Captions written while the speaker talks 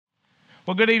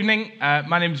Well, good evening.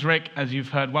 My name's Rick, as you've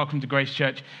heard. Welcome to Grace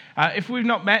Church. If we've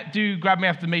not met, do grab me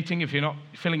after the meeting if you're not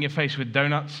filling your face with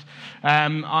donuts.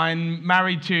 I'm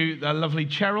married to the lovely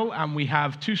Cheryl, and we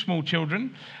have two small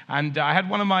children. And I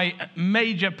had one of my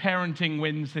major parenting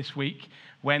wins this week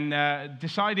when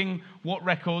deciding what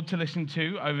record to listen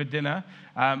to over dinner.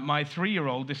 My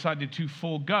 3-year-old decided to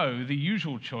forego the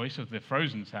usual choice of the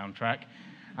Frozen soundtrack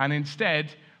and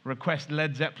instead request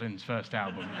Led Zeppelin's first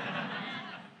album.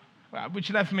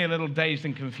 Which left me a little dazed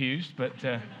and confused, but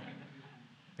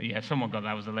yeah, someone got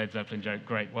that was a Led Zeppelin joke.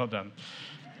 Great, well done.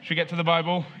 Should we get to the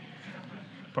Bible?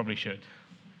 Probably should.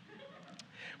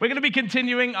 We're going to be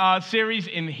continuing our series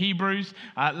in Hebrews.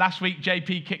 Last week,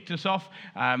 JP kicked us off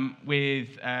with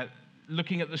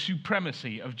looking at the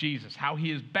supremacy of Jesus, how he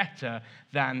is better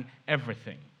than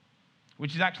everything,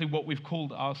 which is actually what we've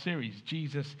called our series,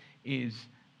 Jesus is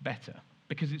Better,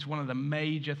 because it's one of the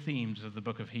major themes of the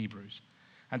book of Hebrews.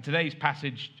 And today's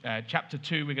passage, chapter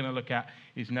 2, we're going to look at,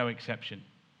 is no exception.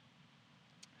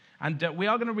 And we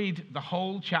are going to read the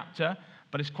whole chapter,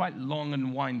 but it's quite long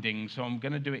and winding, so I'm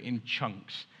going to do it in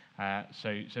chunks.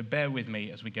 So bear with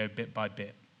me as we go bit by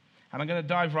bit. And I'm going to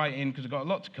dive right in because I've got a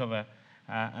lot to cover.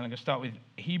 And I'm going to start with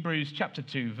Hebrews chapter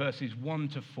 2, verses 1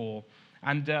 to 4.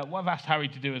 And what I've asked Harry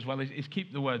to do as well is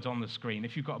keep the words on the screen.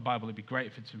 If you've got a Bible, it'd be great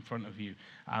if it's in front of you.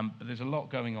 But there's a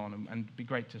lot going on, and it'd be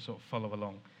great to sort of follow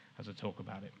along as I talk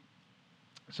about it.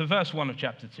 So verse 1 of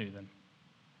chapter 2 then.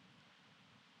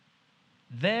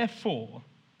 Therefore,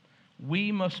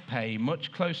 we must pay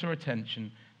much closer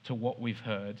attention to what we've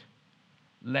heard,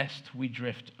 lest we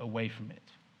drift away from it.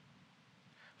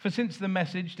 For since the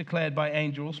message declared by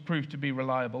angels proved to be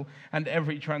reliable, and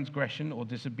every transgression or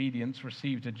disobedience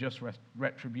received a just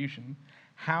retribution,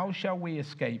 how shall we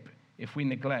escape if we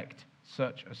neglect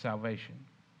such a salvation?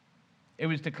 It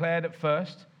was declared at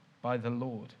first by the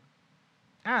Lord,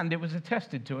 and it was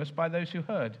attested to us by those who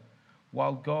heard,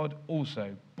 while God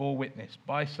also bore witness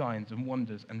by signs and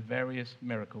wonders and various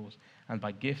miracles, and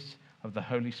by gifts of the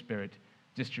Holy Spirit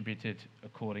distributed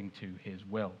according to his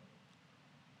will.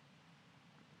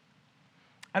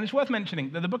 And it's worth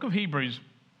mentioning that the book of Hebrews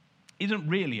isn't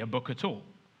really a book at all.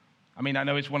 I mean, I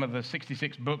know it's one of the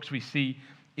 66 books we see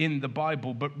in the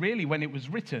Bible, but really when it was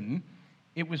written,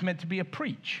 it was meant to be a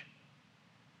preach.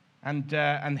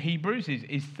 And Hebrews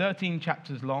is 13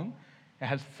 chapters long. It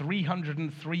has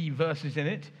 303 verses in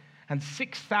it and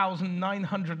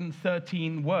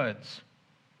 6,913 words.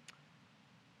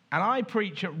 And I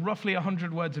preach at roughly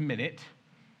 100 words a minute.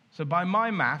 So by my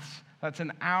maths, that's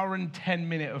an hour and 10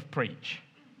 minutes of preach.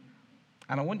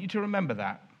 And I want you to remember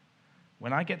that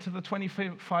when I get to the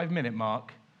 25-minute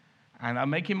mark and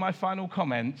I'm making my final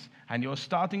comments and you're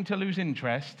starting to lose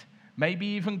interest, maybe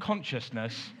even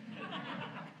consciousness,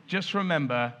 just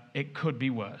remember, it could be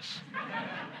worse.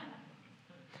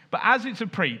 But as it's a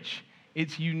preach,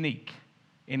 it's unique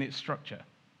in its structure.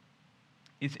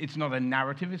 It's not a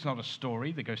narrative, it's not a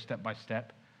story that goes step by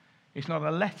step. It's not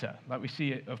a letter like we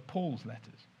see of Paul's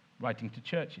letters, writing to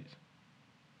churches.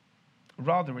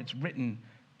 Rather, it's written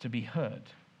to be heard.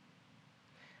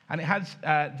 And it has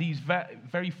these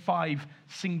very 5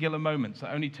 singular moments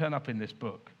that only turn up in this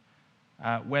book.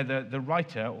 Where the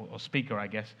writer, or speaker, I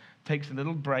guess, takes a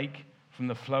little break from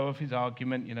the flow of his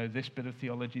argument, this bit of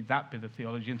theology, that bit of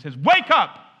theology, and says, "Wake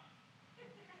up!"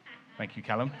 Thank you,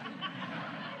 Callum.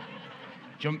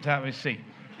 Jumped out of his seat.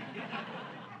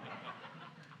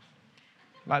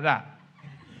 Like that.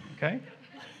 Okay?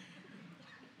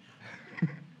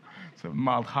 It's a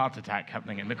mild heart attack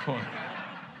happening in the corner.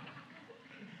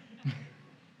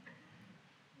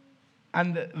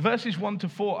 And verses 1 to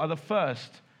 4 are the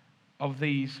first of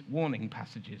these warning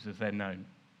passages, as they're known.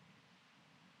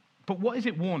 But what is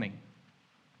it warning?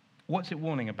 What's it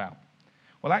warning about?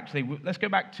 Well, actually, let's go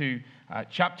back to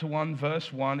chapter 1,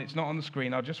 verse 1. It's not on the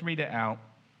screen. I'll just read it out.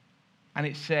 And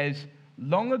it says,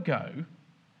 "Long ago,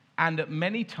 and at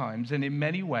many times and in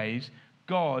many ways,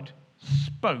 God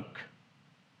spoke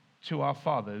to our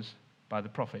fathers by the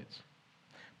prophets.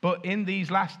 But in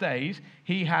these last days,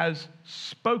 he has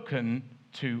spoken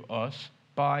to us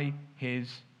by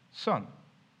his Son."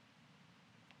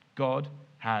 God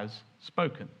has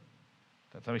spoken.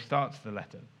 That's how he starts the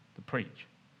letter, the preach.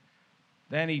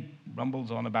 Then he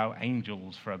rumbles on about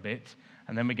angels for a bit,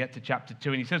 and then we get to chapter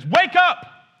 2, and he says, "Wake up!"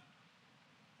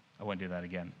 I won't do that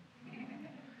again.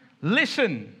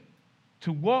 Listen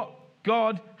to what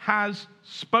God has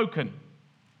spoken.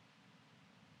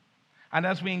 And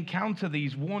as we encounter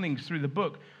these warnings through the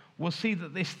book, we'll see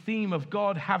that this theme of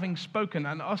God having spoken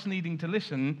and us needing to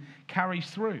listen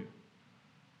carries through.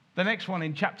 The next one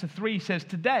in chapter 3 says,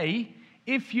 "Today,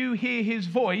 if you hear his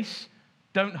voice,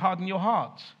 don't harden your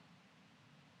hearts."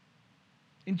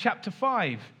 In chapter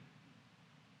 5,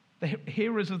 the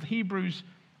hearers of the Hebrews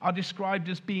are described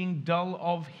as being dull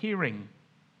of hearing.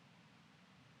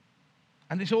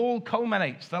 And this all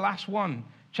culminates, the last one,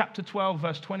 chapter 12,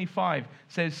 verse 25,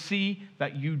 says, "See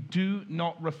that you do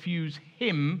not refuse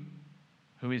him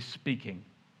who is speaking."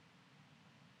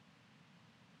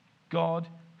 God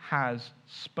has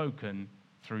spoken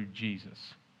through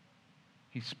Jesus.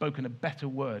 He's spoken a better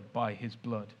word by his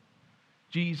blood.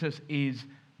 Jesus is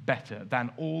better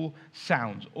than all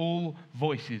sounds, all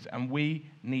voices, and we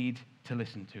need to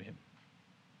listen to him.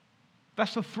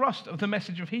 That's the thrust of the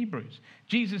message of Hebrews.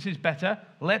 Jesus is better,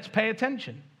 let's pay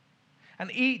attention. And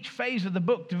each phase of the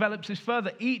book develops this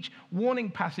further. Each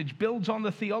warning passage builds on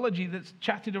the theology that's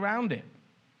chatted around it.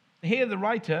 Here the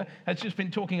writer has just been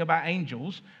talking about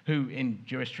angels, who in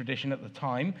Jewish tradition at the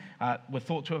time were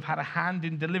thought to have had a hand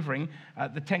in delivering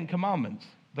the Ten Commandments,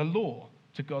 the law,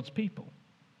 to God's people,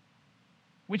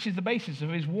 which is the basis of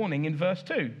his warning in verse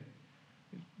 2.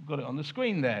 We've got it on the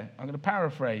screen there. I'm going to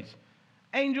paraphrase.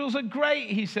 Angels are great,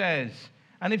 he says.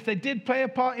 And if they did play a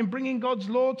part in bringing God's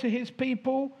law to his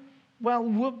people, well,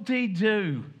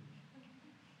 whoop-dee-doo.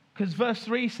 Because verse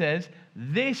 3 says,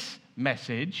 this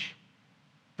message,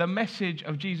 the message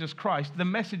of Jesus Christ, the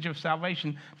message of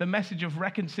salvation, the message of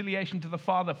reconciliation to the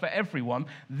Father for everyone,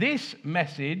 this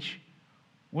message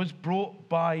was brought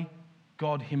by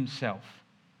God himself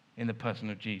in the person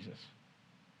of Jesus.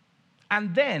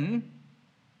 And then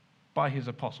by his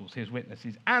apostles, his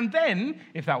witnesses. And then,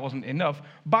 if that wasn't enough,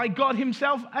 by God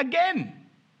himself again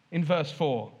in verse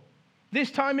 4.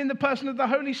 This time in the person of the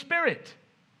Holy Spirit,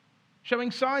 showing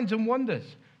signs and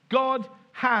wonders. God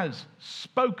has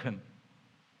spoken,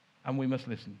 and we must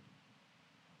listen.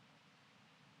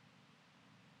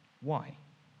 Why?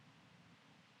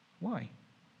 Why?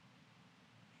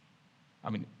 I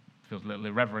mean, it feels a little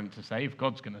irreverent to say, if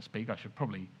God's going to speak, I should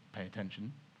probably pay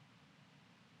attention.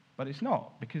 But it's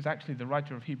not, because actually the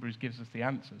writer of Hebrews gives us the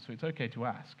answer, so it's okay to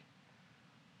ask.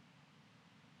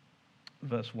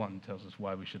 Verse 1 tells us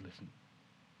why we should listen.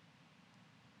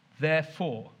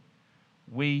 Therefore,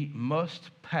 we must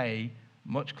pay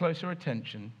much closer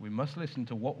attention. We must listen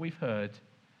to what we've heard,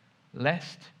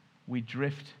 lest we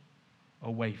drift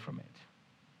away from it.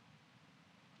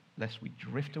 Lest we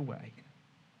drift away.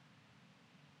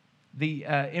 The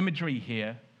imagery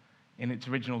here, in its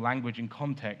original language and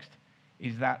context,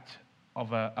 is that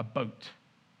of a boat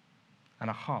and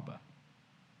a harbour.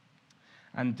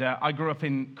 And I grew up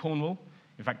in Cornwall.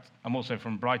 In fact, I'm also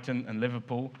from Brighton and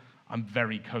Liverpool. I'm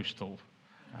very coastal.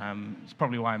 It's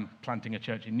probably why I'm planting a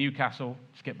church in Newcastle,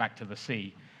 to get back to the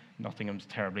sea. Nottingham's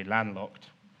terribly landlocked.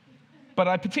 But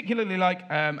I particularly like,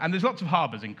 and there's lots of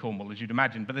harbours in Cornwall, as you'd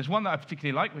imagine, but there's one that I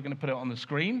particularly like. We're going to put it on the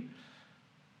screen.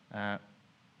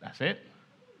 That's it.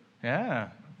 Yeah.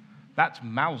 That's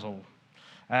Mousehole.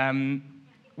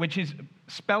 Which is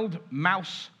spelled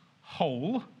mouse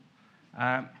hole.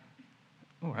 All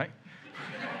right.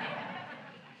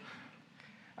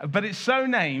 But it's so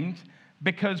named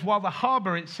because while the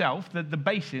harbour itself, the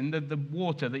basin, the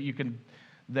water that you can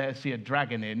there see a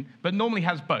dragon in, but normally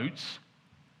has boats,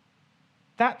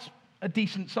 that's a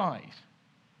decent size.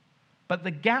 But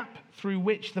the gap through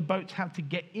which the boats have to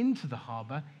get into the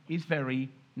harbour is very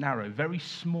narrow, very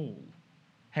small,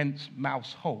 hence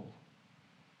mouse hole.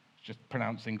 Just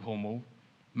pronounced in Cornwall,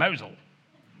 Mousehole.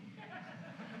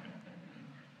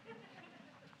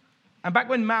 And back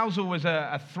when Mousehole was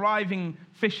a thriving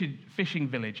fishing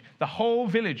village, the whole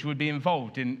village would be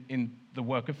involved in the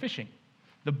work of fishing.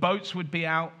 The boats would be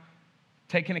out,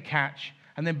 taking a catch,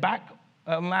 and then back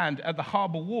on land at the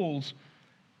harbour walls,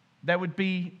 there would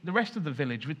be the rest of the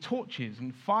village with torches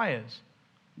and fires,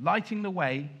 lighting the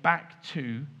way back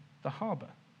to the harbour.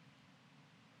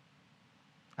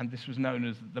 And this was known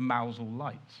as the Mousehole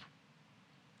Lights.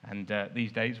 And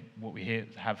these days, what we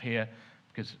have here,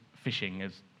 because fishing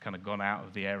has kind of gone out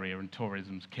of the area and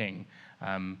tourism's king,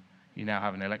 you now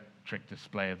have an electric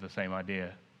display of the same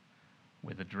idea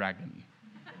with a dragon.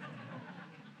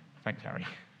 Thanks, Harry.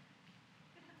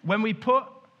 When we put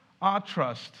our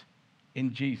trust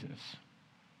in Jesus,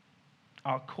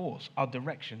 our course, our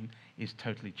direction is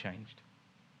totally changed.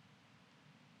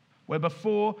 Where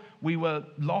before we were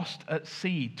lost at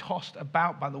sea, tossed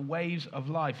about by the waves of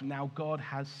life, now God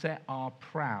has set our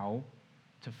prow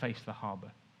to face the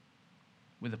harbour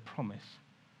with a promise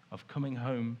of coming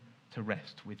home to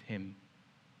rest with him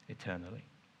eternally.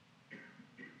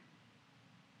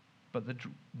 But the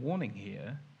warning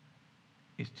here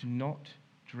is to not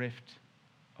drift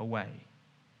away.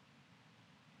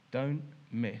 Don't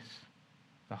miss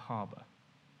the harbour.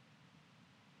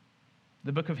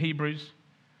 The book of Hebrews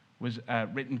was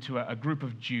written to a group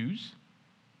of Jews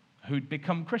who'd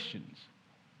become Christians.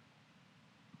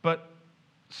 But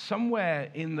somewhere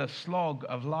in the slog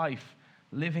of life,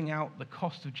 living out the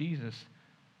cost of Jesus,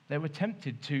 they were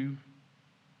tempted to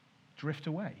drift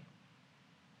away.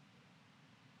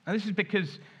 And this is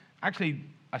because, actually,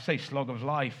 I say slog of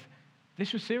life,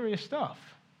 this was serious stuff.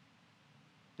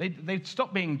 They'd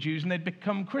stopped being Jews and they'd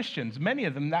become Christians. Many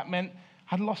of them, that meant,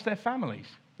 had lost their families.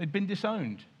 They'd been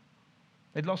disowned.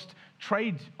 They'd lost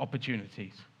trade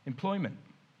opportunities, employment.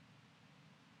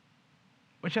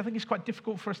 Which I think is quite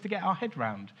difficult for us to get our head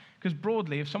around. Because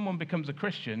broadly, if someone becomes a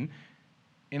Christian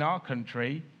in our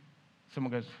country,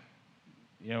 someone goes,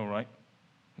 yeah, all right,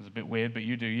 it's a bit weird, but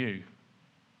you do you.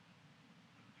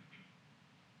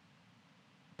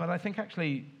 But I think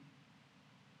actually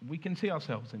we can see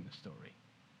ourselves in the story.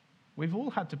 We've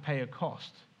all had to pay a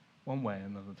cost, one way or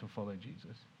another, to follow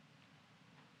Jesus.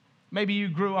 Maybe you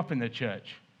grew up in the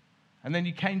church, and then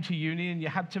you came to uni and you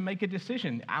had to make a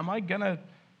decision. Am I going to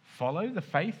follow the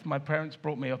faith my parents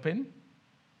brought me up in?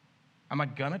 Am I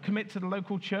going to commit to the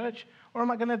local church, or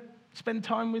am I going to spend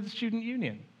time with the student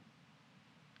union?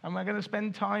 Am I going to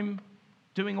spend time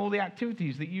doing all the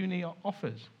activities that uni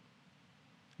offers?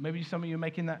 Maybe some of you are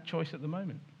making that choice at the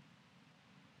moment.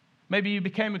 Maybe you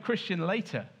became a Christian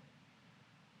later,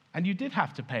 and you did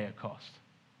have to pay a cost.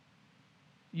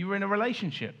 You were in a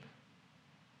relationship,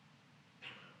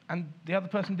 and the other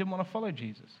person didn't want to follow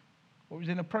Jesus, or it was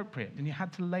inappropriate, and you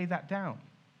had to lay that down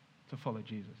to follow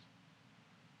Jesus.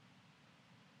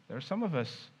 There are some of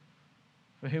us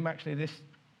for whom actually this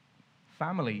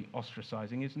family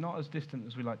ostracizing is not as distant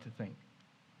as we like to think.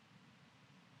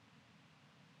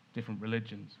 Different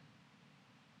religions.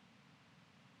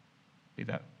 Be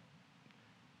that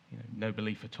no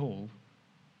belief at all,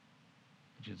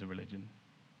 which is a religion,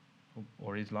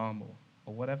 or Islam,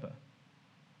 or whatever.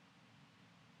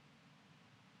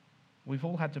 We've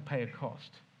all had to pay a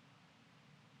cost.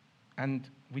 And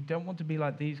we don't want to be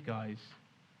like these guys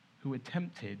who were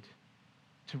tempted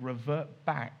to revert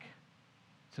back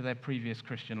to their previous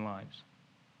Christian lives.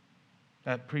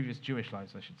 Previous Jewish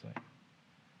lives, I should say.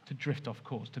 To drift off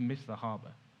course, to miss the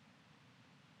harbor.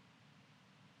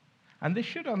 And this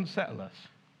should unsettle us.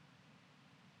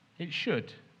 It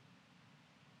should.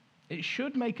 It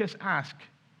should make us ask,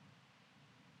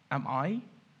 am I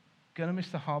going to miss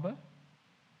the harbor?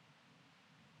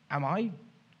 Am I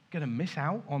going to miss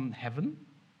out on heaven?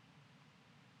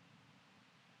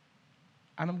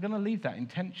 And I'm going to leave that in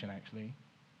tension, actually,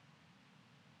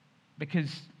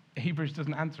 because Hebrews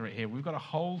doesn't answer it here. We've got a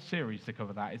whole series to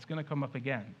cover that. It's going to come up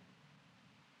again.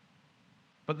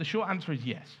 But the short answer is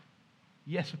yes.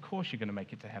 Yes, of course you're going to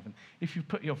make it to heaven if you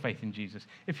put your faith in Jesus.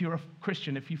 If you're a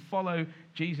Christian, if you follow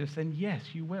Jesus, then yes,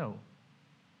 you will.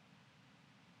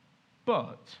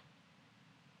 But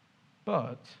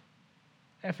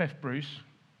F.F. Bruce,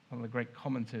 one of the great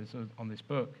commenters on this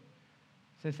book,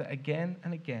 says that again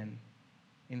and again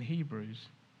in Hebrews,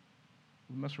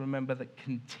 we must remember that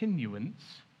continuance,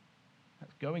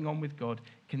 that's going on with God,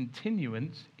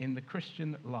 continuance in the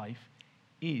Christian life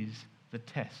is the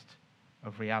test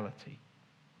of reality.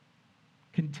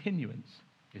 Continuance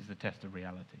is the test of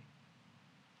reality.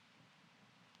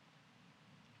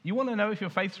 You want to know if your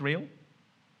faith's real?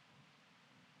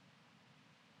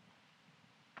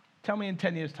 Tell me in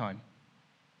 10 years' time,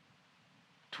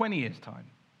 20 years' time,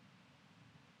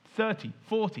 30,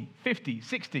 40, 50,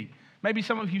 60, maybe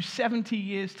some of you 70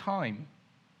 years' time.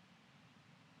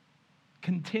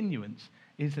 Continuance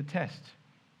is the test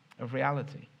of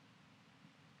reality.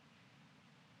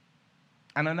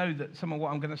 And I know that some of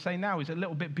what I'm going to say now is a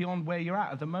little bit beyond where you're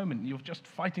at the moment. You're just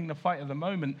fighting the fight of the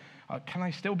moment. Can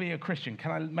I still be a Christian?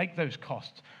 Can I make those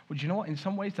costs? Well, do you know what? In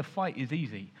some ways, the fight is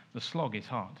easy. The slog is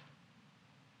hard.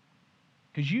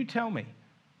 Because you tell me,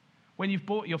 when you've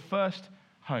bought your first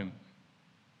home,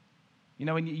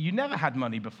 when you never had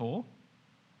money before,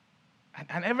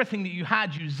 and everything that you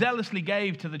had, you zealously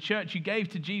gave to the church, you gave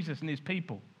to Jesus and his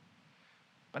people.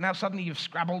 But now suddenly you've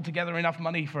scrabbled together enough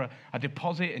money for a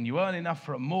deposit, and you earn enough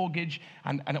for a mortgage,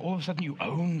 and all of a sudden you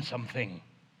own something.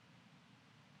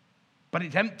 But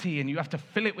it's empty, and you have to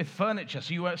fill it with furniture,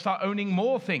 so you start owning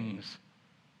more things.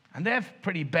 And they're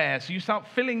pretty bare, so you start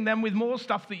filling them with more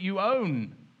stuff that you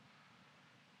own.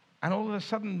 And all of a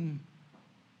sudden,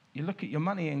 you look at your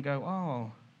money and go,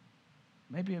 oh,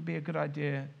 maybe it'd be a good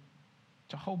idea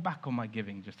to hold back on my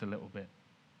giving just a little bit.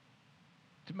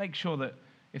 To make sure that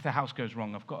if the house goes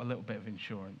wrong, I've got a little bit of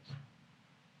insurance.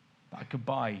 That I could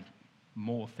buy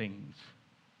more things.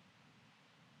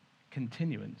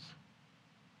 Continuance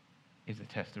is a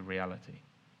test of reality.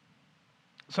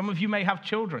 Some of you may have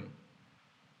children.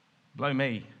 Blow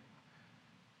me.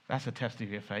 That's a test of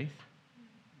your faith.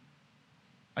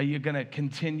 Are you going to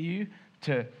continue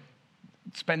to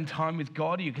spend time with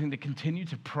God? Are you going to continue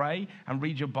to pray and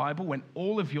read your Bible when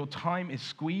all of your time is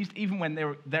squeezed? Even when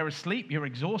they're asleep, you're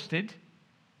exhausted.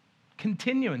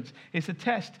 Continuance is a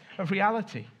test of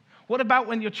reality. What about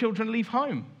when your children leave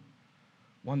home?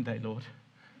 One day, Lord.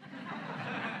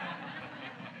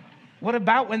 What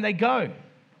about when they go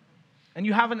and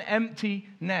you have an empty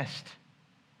nest?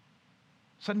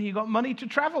 Suddenly you've got money to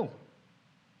travel.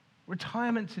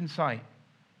 Retirement's in sight.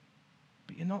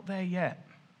 But you're not there yet.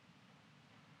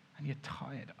 And you're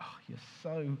tired. Oh, you're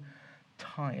so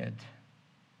tired.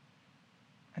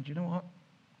 And you know what?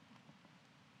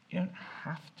 You don't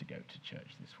have to go to church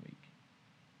this week.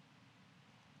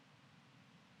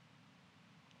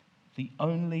 The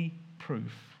only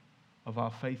proof of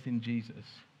our faith in Jesus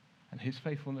and his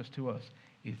faithfulness to us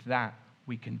is that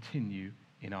we continue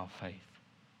in our faith.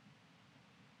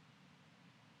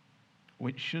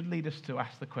 Which should lead us to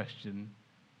ask the question,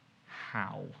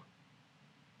 how?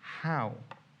 How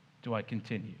do I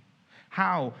continue?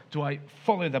 How do I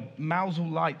follow the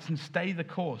Mousel lights and stay the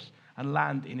course and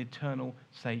land in eternal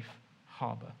safe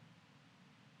harbor?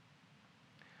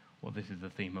 Well, this is the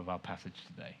theme of our passage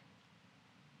today.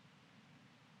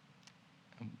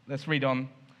 Let's read on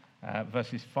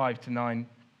verses 5 to 9.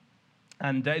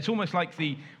 And it's almost like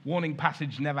the warning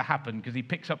passage never happened, because he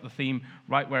picks up the theme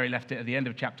right where he left it at the end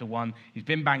of chapter 1. He's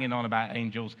been banging on about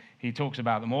angels. He talks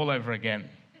about them all over again.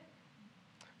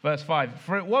 Verse 5,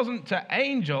 for it wasn't to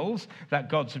angels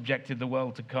that God subjected the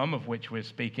world to come, of which we're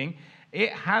speaking.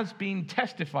 It has been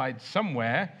testified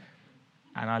somewhere,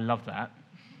 and I love that.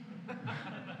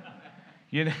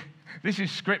 You know, this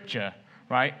is scripture,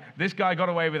 right? This guy got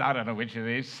away with, I don't know which it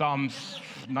is, Psalms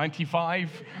 95.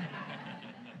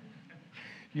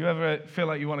 You ever feel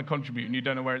like you want to contribute and you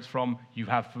don't know where it's from? You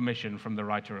have permission from the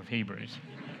writer of Hebrews.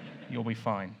 You'll be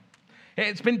fine.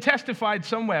 It's been testified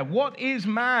somewhere. What is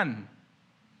man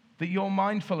that you're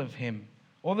mindful of him?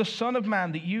 Or the Son of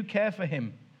Man that you care for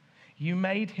him? You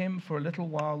made him for a little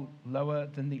while lower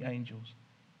than the angels.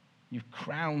 You've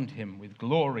crowned him with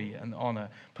glory and honor,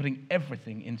 putting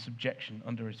everything in subjection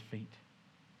under his feet.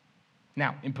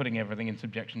 Now, in putting everything in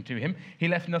subjection to him, he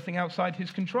left nothing outside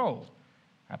his control.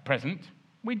 At present,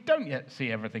 we don't yet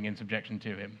see everything in subjection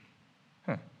to him.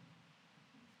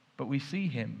 But we see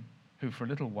him who for a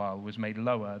little while was made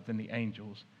lower than the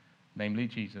angels, namely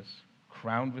Jesus,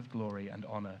 crowned with glory and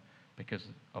honor because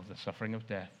of the suffering of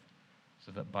death,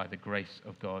 so that by the grace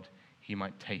of God he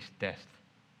might taste death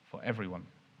for everyone.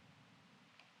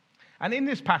 And in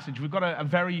this passage, we've got a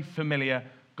very familiar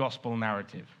gospel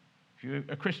narrative. If you're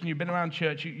a Christian, you've been around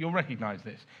church, you'll recognize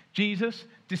this. Jesus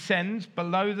descends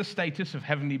below the status of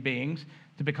heavenly beings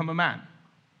to become a man.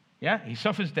 Yeah? He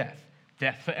suffers death.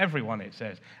 Death for everyone, it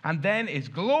says. And then is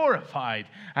glorified.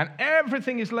 And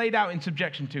everything is laid out in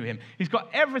subjection to him. He's got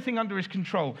everything under his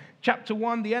control. Chapter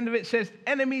 1, the end of it says,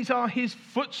 enemies are his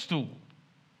footstool.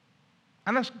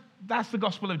 And that's the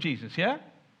gospel of Jesus, yeah?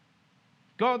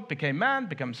 God became man,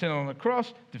 became sin on the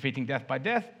cross, defeating death by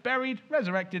death, buried,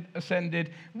 resurrected, ascended,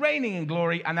 reigning in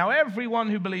glory, and now everyone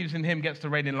who believes in him gets to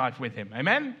reign in life with him.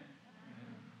 Amen?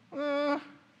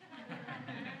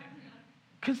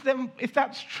 Because then, if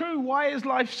that's true, why is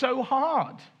life so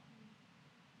hard?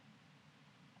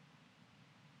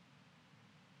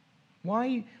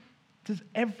 Why does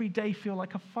every day feel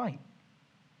like a fight?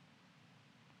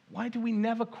 Why do we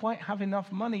never quite have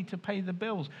enough money to pay the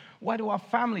bills? Why do our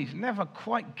families never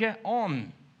quite get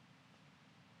on?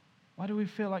 Why do we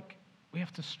feel like we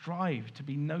have to strive to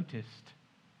be noticed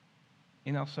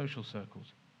in our social circles,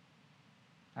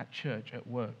 at church, at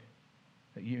work,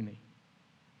 at uni?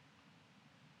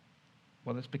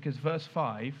 Well, it's because verse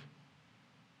 5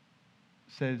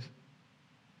 says,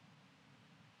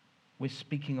 we're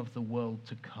speaking of the world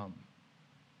to come.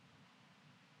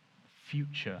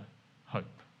 Future hope.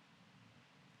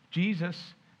 Jesus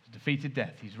has defeated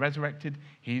death. He's resurrected.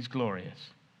 He's glorious.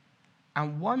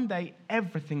 And one day,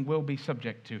 everything will be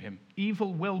subject to him.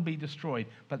 Evil will be destroyed,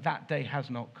 but that day has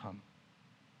not come.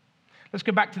 Let's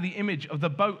go back to the image of the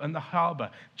boat and the harbor.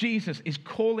 Jesus is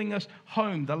calling us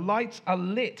home. The lights are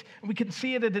lit. We can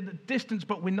see it at a distance,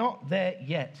 but we're not there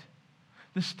yet.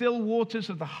 The still waters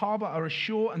of the harbor are a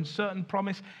sure and certain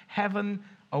promise. Heaven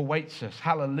awaits us.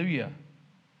 Hallelujah.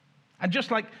 And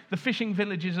just like the fishing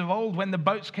villages of old, when the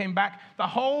boats came back, the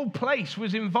whole place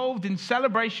was involved in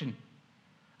celebration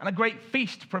and a great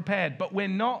feast prepared. But we're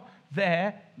not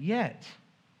there yet.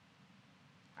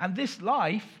 And this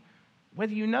life,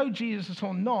 whether you know Jesus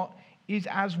or not, is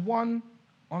as one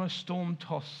on a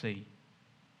storm-tossed sea.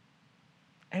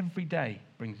 Every day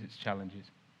brings its challenges.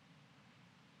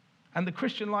 And the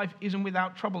Christian life isn't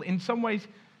without trouble. In some ways,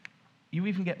 you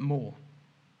even get more.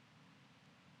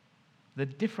 The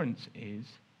difference is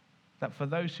that for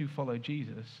those who follow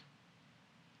Jesus,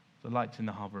 the lights in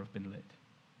the harbour have been lit,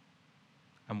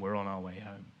 and we're on our way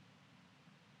home.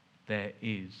 There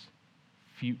is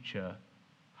future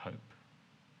hope.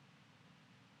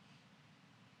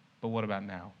 But what about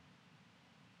now?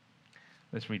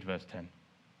 Let's read verse 10.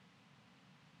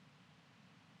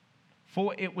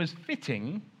 For it was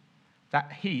fitting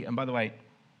that he, and by the way,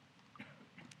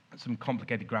 some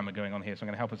complicated grammar going on here, so I'm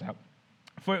going to help us out.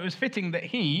 For it was fitting that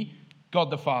he, God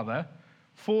the Father,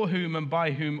 for whom and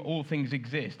by whom all things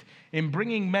exist, in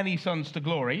bringing many sons to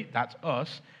glory, that's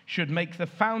us, should make the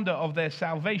founder of their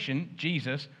salvation,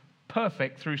 Jesus,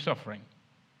 perfect through suffering.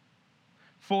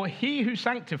 For he who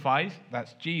sanctifies,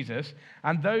 that's Jesus,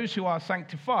 and those who are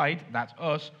sanctified, that's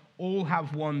us, all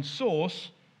have one source,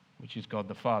 which is God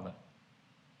the Father.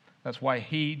 That's why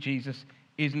he, Jesus,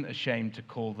 isn't ashamed to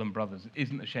call them brothers,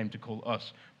 isn't ashamed to call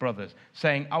us brothers,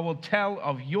 saying, I will tell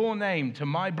of your name to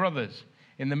my brothers.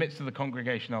 In the midst of the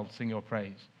congregation, I'll sing your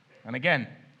praise. And again,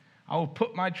 I will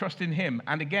put my trust in him.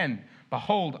 And again,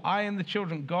 behold, I and the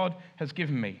children God has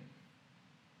given me.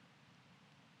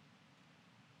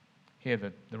 Here,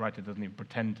 the writer doesn't even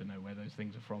pretend to know where those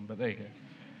things are from, but there you go.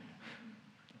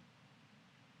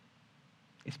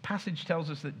 This passage tells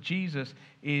us that Jesus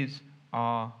is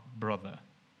our brother,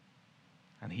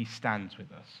 and he stands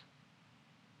with us.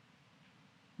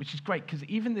 Which is great, because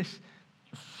even this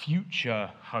future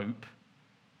hope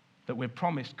that we're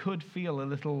promised could feel a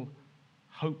little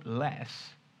hopeless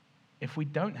if we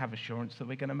don't have assurance that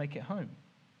we're going to make it home.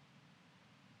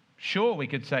 Sure, we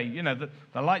could say,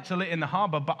 the lights are lit in the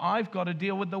harbor, but I've got to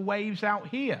deal with the waves out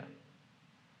here.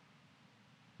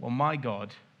 Well, my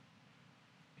God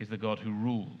is the God who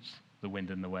rules the wind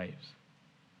and the waves.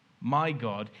 My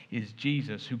God is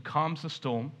Jesus, who calms the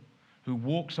storm, who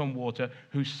walks on water,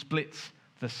 who splits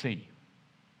the sea.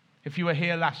 If you were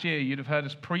here last year, you'd have heard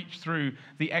us preach through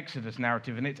the Exodus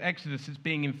narrative, and it's Exodus that's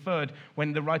being inferred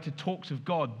when the writer talks of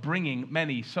God bringing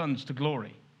many sons to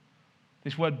glory.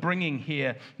 This word bringing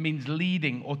here means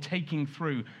leading or taking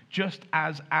through, just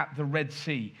as at the Red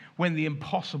Sea, when the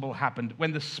impossible happened,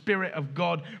 when the Spirit of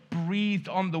God breathed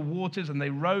on the waters and they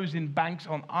rose in banks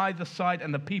on either side,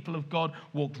 and the people of God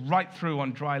walked right through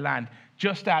on dry land.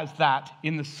 Just as that,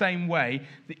 in the same way,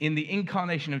 in the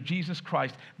incarnation of Jesus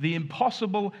Christ, the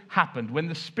impossible happened when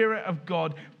the Spirit of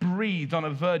God breathed on a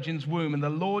virgin's womb and the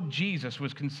Lord Jesus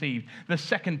was conceived, the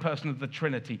second person of the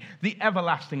Trinity, the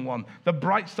everlasting one, the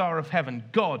bright star of heaven,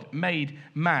 God made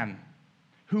man,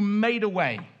 who made a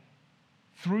way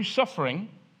through suffering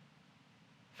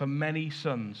for many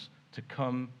sons to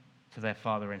come to their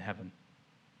Father in heaven.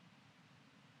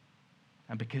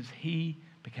 And because he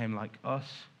became like us,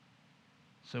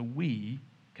 so we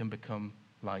can become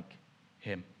like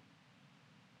him.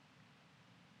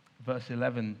 Verse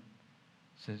 11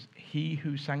 says, he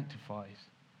who sanctifies,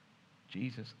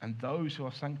 Jesus, and those who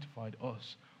are sanctified,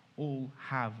 us, all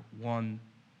have one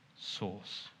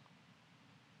source.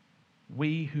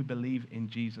 We who believe in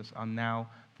Jesus are now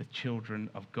the children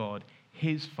of God.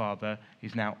 His Father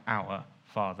is now our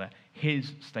Father.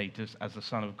 His status as the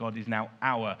Son of God is now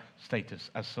our status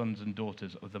as sons and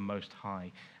daughters of the Most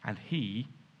High. And he,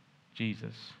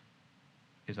 Jesus,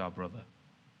 is our brother.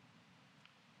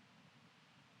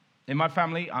 In my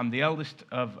family, I'm the eldest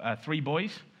of 3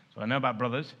 boys, so I know about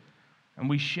brothers, and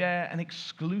we share an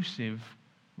exclusive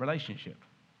relationship.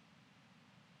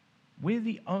 We're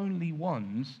the only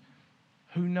ones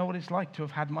who know what it's like to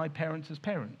have had my parents as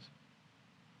parents,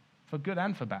 for good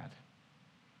and for bad.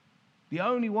 The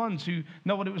only ones who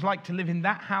know what it was like to live in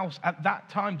that house at that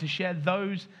time, to share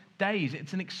those days.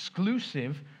 It's an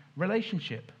exclusive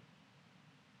relationship.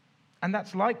 And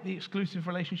that's like the exclusive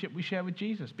relationship we share with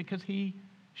Jesus, because he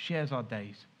shares our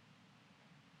days.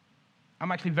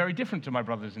 I'm actually very different to my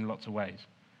brothers in lots of ways.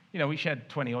 We shared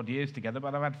 20 odd years together,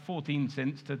 but I've had 14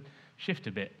 since to shift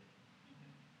a bit.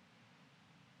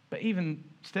 But even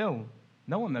still,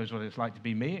 no one knows what it's like to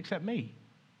be me,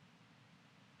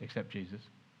 except Jesus,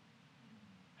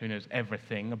 who knows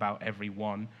everything about every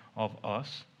one of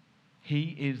us.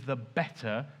 He is the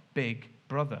better big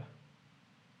brother.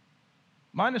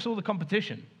 Minus all the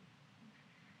competition.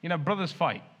 Brothers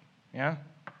fight, yeah?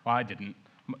 Well, I didn't.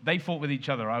 They fought with each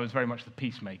other. I was very much the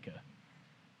peacemaker.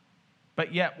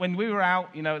 But yet, when we were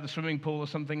out, at the swimming pool or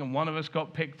something, and one of us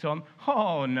got picked on,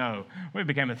 oh no, we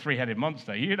became a 3-headed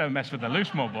monster. You don't mess with the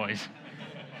Loosemore boys.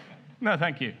 No,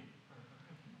 thank you.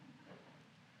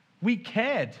 We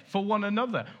cared for one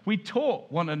another. We taught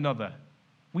one another.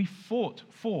 We fought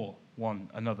for one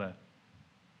another.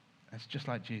 That's just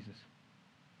like Jesus.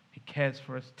 He cares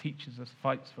for us, teaches us,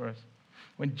 fights for us.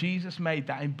 When Jesus made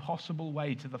that impossible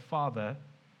way to the Father,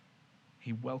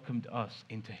 he welcomed us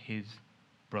into his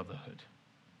brotherhood,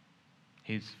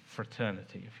 his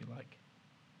fraternity, if you like.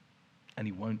 And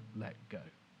he won't let go,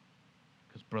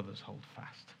 because brothers hold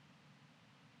fast.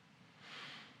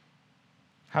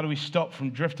 How do we stop from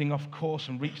drifting off course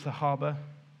and reach the harbor?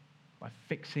 By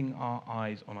fixing our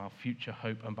eyes on our future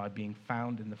hope and by being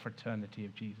found in the fraternity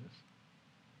of Jesus.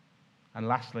 And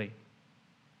lastly,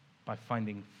 by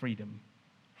finding freedom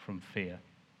from fear.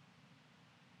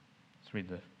 Let's read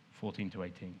the 14 to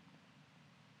 18.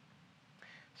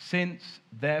 Since,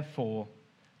 therefore,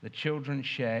 the children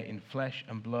share in flesh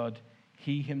and blood,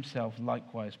 he himself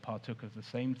likewise partook of the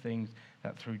same things,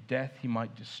 that through death he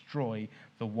might destroy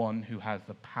the one who has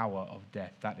the power of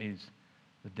death, that is,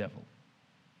 the devil,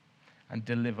 and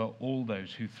deliver all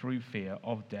those who through fear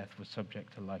of death were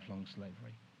subject to lifelong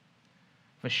slavery.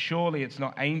 For surely it's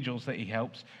not angels that he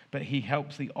helps, but he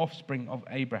helps the offspring of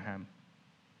Abraham.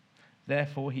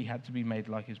 Therefore he had to be made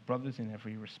like his brothers in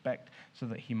every respect, so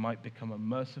that he might become a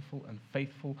merciful and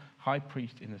faithful high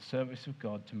priest in the service of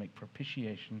God to make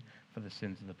propitiation for the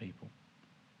sins of the people.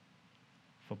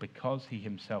 For because he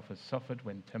himself has suffered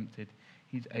when tempted,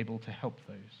 he's able to help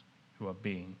those who are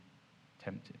being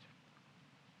tempted.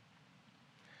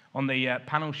 On the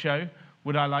panel show,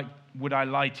 Would I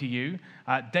Lie to You?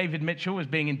 David Mitchell was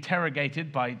being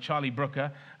interrogated by Charlie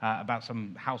Brooker about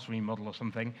some house remodel or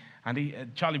something.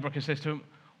 And Charlie Brooker says to him,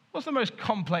 "What's the most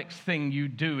complex thing you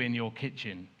do in your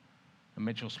kitchen?" And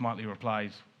Mitchell smartly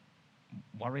replies,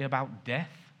 "Worry about death."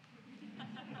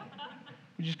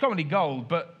 Which is comedy gold,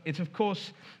 but it's, of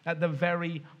course, at the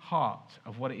very heart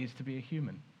of what it is to be a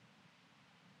human.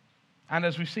 And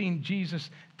as we've seen,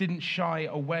 Jesus didn't shy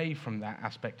away from that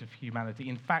aspect of humanity.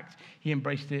 In fact, he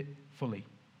embraced it fully,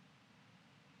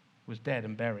 was dead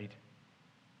and buried,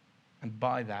 and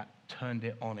by that turned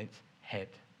it on its head.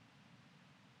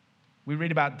 We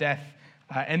read about death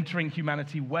entering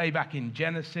humanity way back in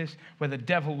Genesis, where the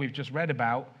devil we've just read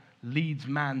about leads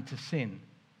man to sin,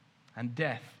 and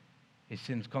death is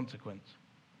sin's consequence.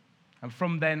 And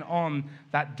from then on,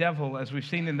 that devil, as we've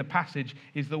seen in the passage,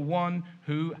 is the one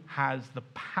who has the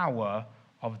power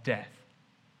of death.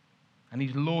 And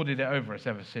he's lorded it over us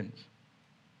ever since.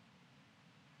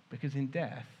 Because in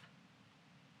death,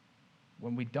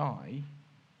 when we die,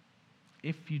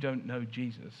 if you don't know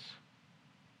Jesus,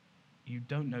 you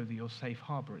don't know that your safe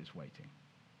harbor is waiting.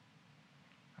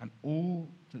 And all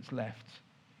that's left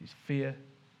is fear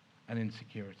and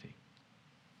insecurity.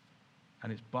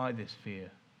 And it's by this fear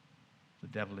the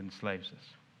devil enslaves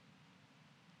us.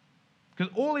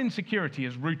 Because all insecurity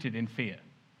is rooted in fear,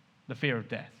 the fear of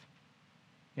death.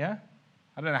 Yeah?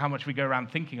 I don't know how much we go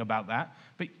around thinking about that,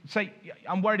 but say,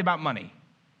 I'm worried about money.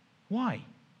 Why?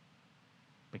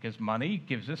 Because money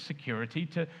gives us security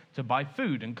to buy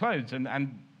food and clothes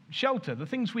and shelter, the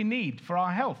things we need for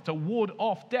our health, to ward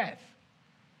off death.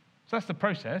 So that's the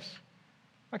process.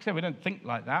 Like I said, we don't think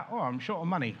like that. Oh, I'm short of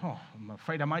money. Oh, I'm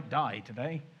afraid I might die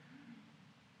today.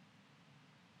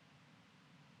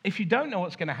 If you don't know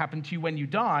what's going to happen to you when you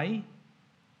die,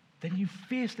 then you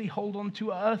fiercely hold on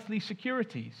to earthly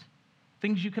securities,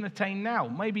 things you can attain now,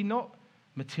 maybe not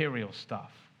material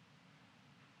stuff.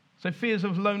 So fears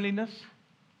of loneliness,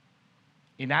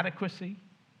 inadequacy,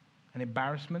 and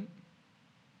embarrassment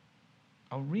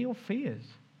are real fears.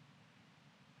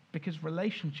 Because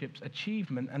relationships,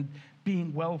 achievement, and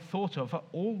being well thought of are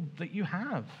all that you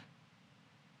have.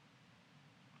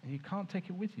 And you can't take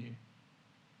it with you.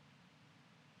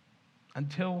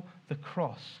 Until the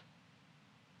cross,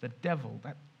 the devil,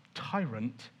 that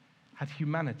tyrant, had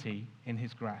humanity in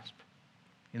his grasp,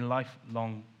 in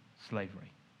lifelong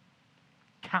slavery,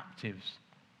 captives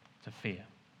to fear.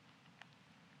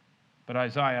 But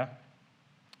Isaiah,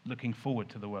 looking forward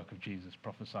to the work of Jesus,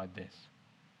 prophesied this: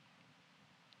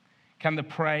 "Can the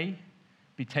prey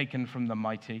be taken from the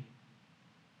mighty,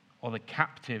 or the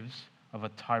captives of a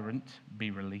tyrant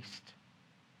be released?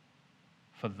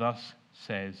 For thus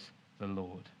says the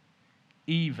Lord,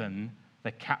 even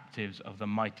the captives of the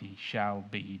mighty shall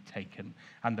be taken,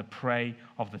 and the prey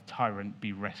of the tyrant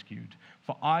be rescued.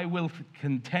 For I will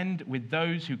contend with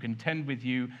those who contend with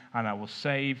you, and I will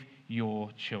save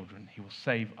your children." He will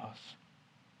save us.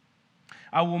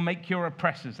 "I will make your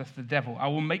oppressors," that's the devil, "I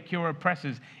will make your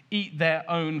oppressors eat their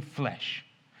own flesh,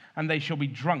 and they shall be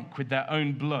drunk with their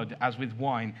own blood as with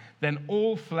wine. Then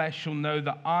all flesh shall know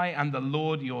that I am the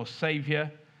Lord your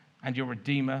Savior and your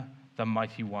Redeemer, the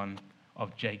Mighty One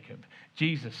of Jacob."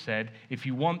 Jesus said, if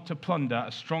you want to plunder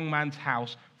a strong man's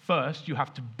house, first you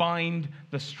have to bind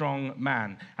the strong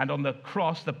man. And on the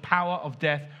cross, the power of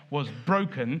death was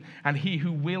broken, and he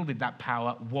who wielded that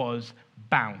power was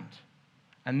bound.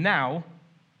 And now,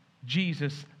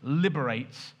 Jesus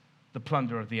liberates the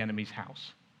plunder of the enemy's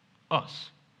house,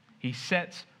 us. He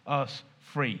sets us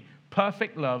free.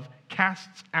 Perfect love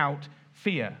casts out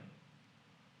fear.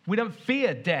 We don't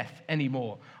fear death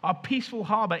anymore. Our peaceful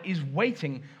harbor is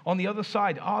waiting on the other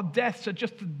side. Our deaths are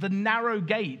just the narrow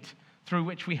gate through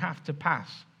which we have to pass.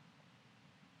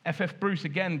 F.F. Bruce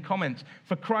again comments,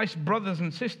 for Christ's brothers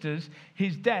and sisters,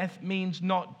 his death means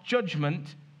not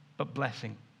judgment, but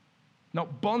blessing.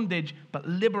 Not bondage, but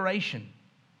liberation.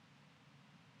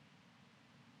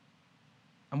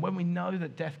 And when we know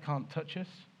that death can't touch us,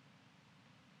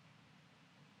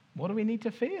 what do we need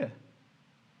to fear?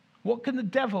 What can the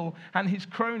devil and his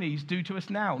cronies do to us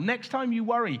now? Next time you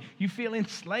worry, you feel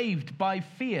enslaved by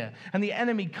fear, and the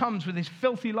enemy comes with his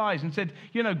filthy lies and said,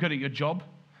 you're no good at your job.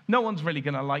 No one's really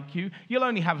going to like you. You'll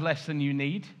only have less than you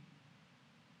need.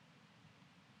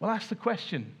 Well, ask the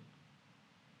question.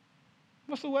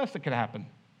 What's the worst that could happen?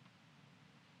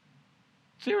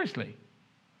 Seriously?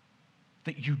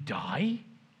 That you die?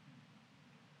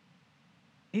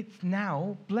 It's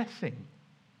now blessing.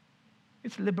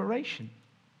 It's liberation.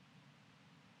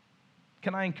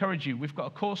 Can I encourage you? We've got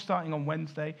a course starting on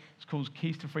Wednesday. It's called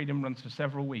Keys to Freedom, runs for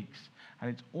several weeks. And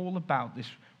it's all about this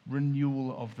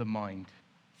renewal of the mind,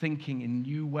 thinking in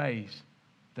new ways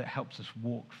that helps us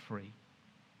walk free.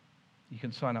 You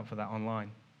can sign up for that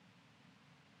online.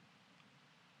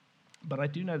 But I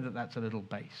do know that that's a little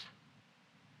base.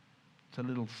 It's a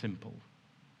little simple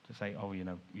to say, oh,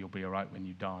 you'll be all right when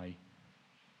you die.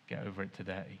 Get over it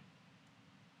today.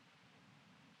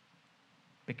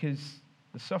 Because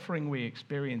the suffering we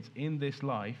experience in this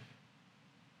life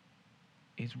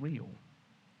is real.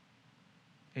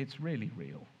 It's really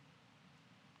real.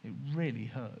 It really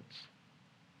hurts.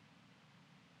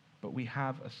 But we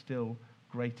have a still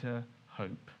greater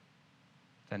hope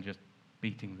than just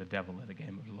beating the devil at a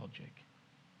game of logic.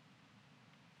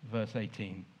 Verse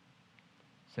 18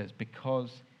 says,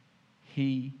 because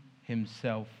he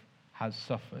himself has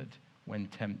suffered when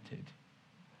tempted,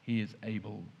 he is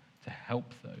able to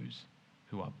help those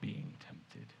who are being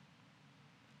tempted.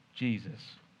 Jesus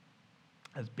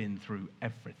has been through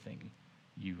everything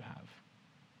you have.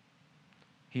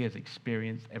 He has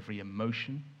experienced every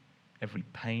emotion, every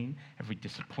pain, every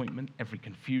disappointment, every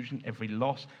confusion, every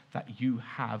loss that you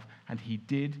have, and he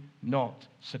did not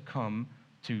succumb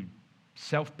to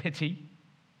self-pity,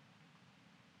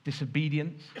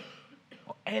 disobedience,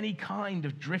 or any kind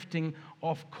of drifting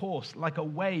off course like a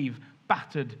wave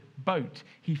battered boat.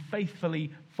 He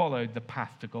faithfully followed the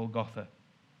path to Golgotha.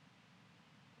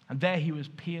 And there he was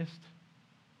pierced,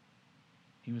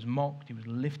 he was mocked, he was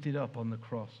lifted up on the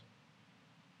cross.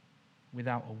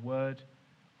 Without a word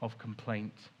of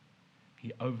complaint,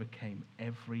 he overcame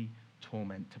every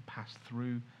torment to pass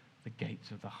through the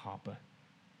gates of the harbor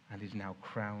and is now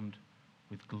crowned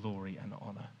with glory and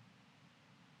honor.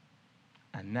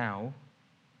 And now,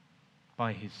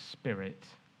 by his Spirit,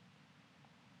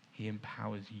 he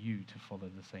empowers you to follow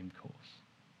the same course.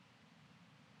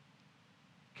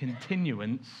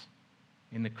 Continuance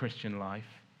in the Christian life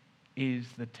is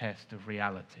the test of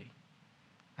reality.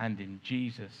 And in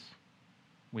Jesus,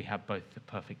 we have both the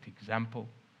perfect example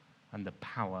and the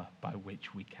power by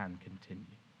which we can continue.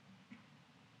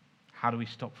 How do we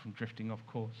stop from drifting off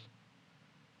course?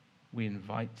 We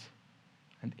invite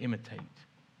and imitate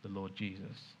the Lord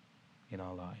Jesus in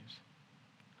our lives.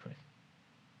 Chris.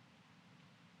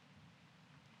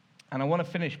 And I want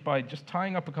to finish by just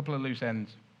tying up a couple of loose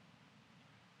ends.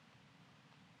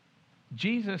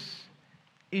 Jesus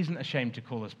isn't ashamed to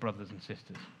call us brothers and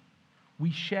sisters.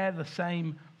 We share the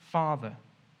same Father.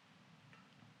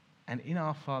 And in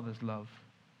our Father's love,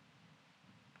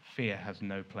 fear has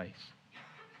no place.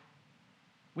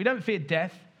 We don't fear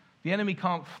death. The enemy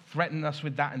can't threaten us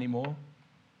with that anymore.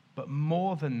 But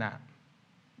more than that,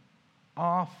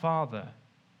 our Father,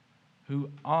 who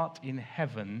art in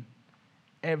heaven,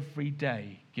 every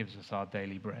day gives us our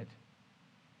daily bread.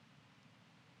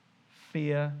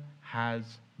 Fear has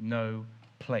no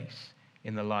place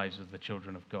in the lives of the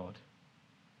children of God.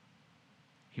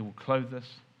 He will clothe us.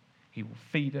 He will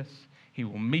feed us. He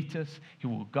will meet us. He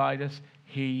will guide us.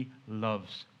 He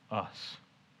loves us.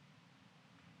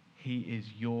 He is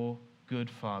your good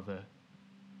Father.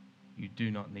 You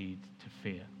do not need to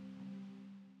fear.